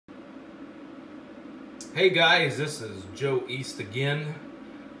Hey guys, this is Joe East again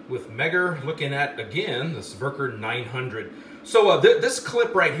with Megger, looking at again the Sverker 900. So this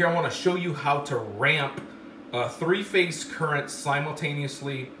clip right here, I want to show you how to ramp three-phase currents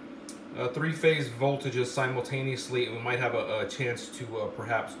simultaneously, three-phase voltages simultaneously, and we might have a chance to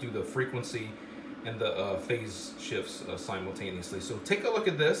perhaps do the frequency and the phase shifts simultaneously. So take a look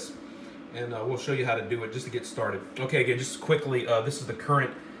at this, and we'll show you how to do it just to get started. Okay, again, just quickly, this is the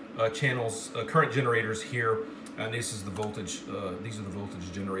current channels, current generators here, and this is the voltage. These are the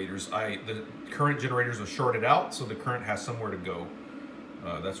voltage generators. The current generators are shorted out, so the current has somewhere to go.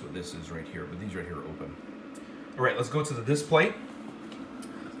 That's what this is right here, but these right here are open. All right, let's go to the display.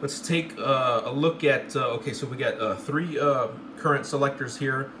 Let's take a look at, okay, so we got three current selectors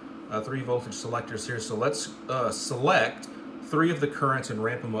here, three voltage selectors here. So let's select three of the currents and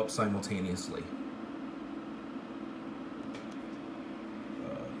ramp them up simultaneously.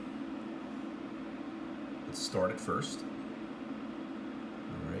 Let's start it first.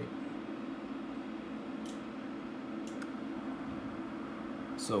 All right.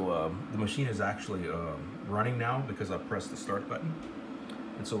 So the machine is actually running now because I pressed the start button.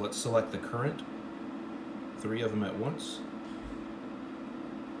 And so let's select the current, three of them at once.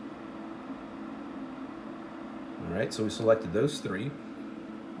 All right, so we selected those three.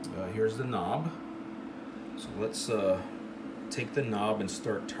 Here's the knob. So let's take the knob and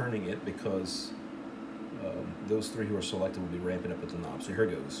start turning it because those three who are selected will be ramping up with the knob. So here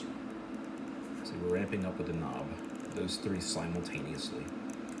goes. So we're ramping up with the knob, those three simultaneously.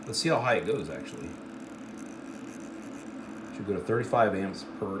 Let's see how high it goes actually. Should go to 35 amps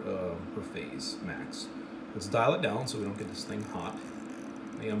per phase max. Let's dial it down so we don't get this thing hot.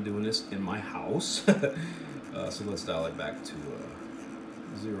 Hey, I'm doing this in my house. So let's dial it back to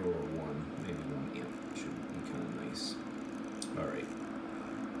 0 or 1, maybe 1 amp. Should be kind of nice. All right,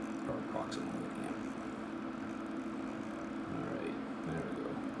 or approximately 1 amp. All right, there we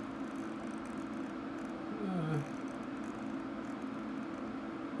go.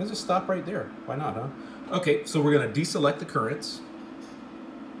 Let's just stop right there. Why not, huh? Okay, so we're going to deselect the currents.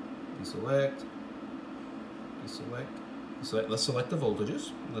 Deselect. Deselect. Deselect. Let's select the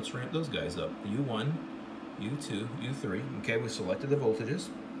voltages. Let's ramp those guys up. U1, U2, U3. Okay, we selected the voltages.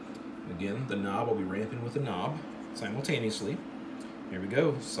 Again, the knob will be ramping with the knob simultaneously. Here we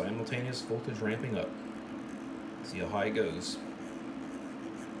go. Simultaneous voltage ramping up. See how high it goes.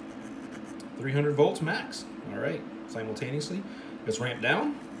 300 volts max. All right, simultaneously. Let's ramp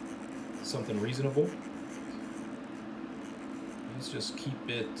down. Something reasonable. Let's just keep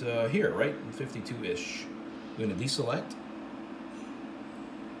it here, right? 52-ish. We're going to deselect.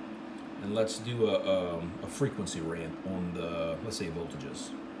 And let's do a frequency ramp on the, let's say, voltages.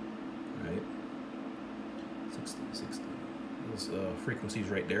 Right? 60, 60. Those frequencies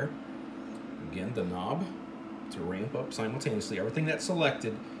right there. Again, the knob to ramp up simultaneously. Everything that's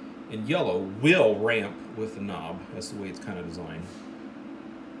selected in yellow will ramp with the knob. That's the way it's kind of designed.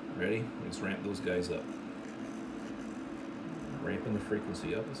 Ready? Let's ramp those guys up. Ramping the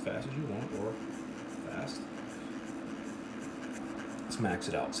frequency up as fast as you want, or fast. Let's max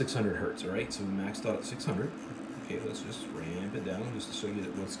it out. 600 hertz, all right? So we maxed out at 600. Okay, let's just ramp it down just to show you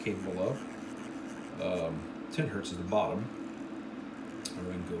what it's capable of. 10 hertz is the bottom. Or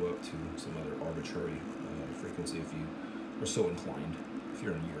we can go up to some other arbitrary frequency if you are so inclined. If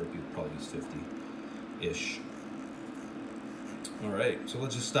you're in Europe, you'd probably use 50-ish. All right, so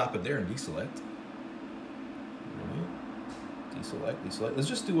let's just stop it there and deselect. All right, deselect, deselect. Let's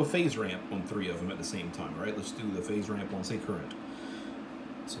just do a phase ramp on three of them at the same time, all right? Let's do the phase ramp on, say, current.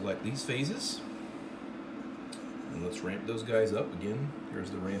 Select these phases, and let's ramp those guys up. Again, here's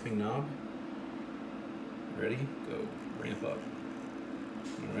the ramping knob. Ready? Go. Ramp up.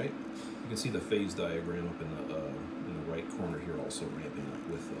 All right. You can see the phase diagram up in the right corner here, also ramping up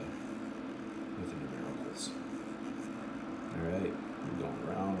with the numericals. All right, we're going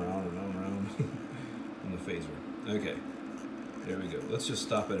round, round, and round, round in the phaser. Okay, there we go. Let's just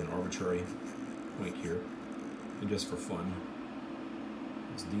stop at an arbitrary point here, and just for fun,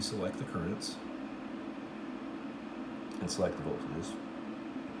 let's deselect the currents and select the voltages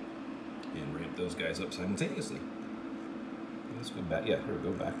and ramp those guys up simultaneously. Let's go back. Yeah, here we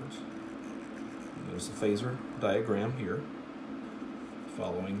go, backwards. There's the phaser diagram here,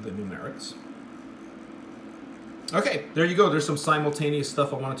 following the numerics. Okay, there you go. There's some simultaneous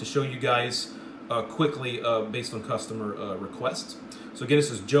stuff I wanted to show you guys quickly based on customer requests. So again, this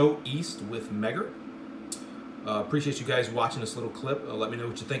is Joe East with Megger. Appreciate you guys watching this little clip. Let me know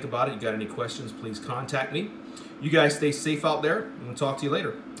what you think about it. You got any questions, please contact me. You guys stay safe out there, and we'll talk to you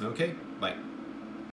later. Okay, bye.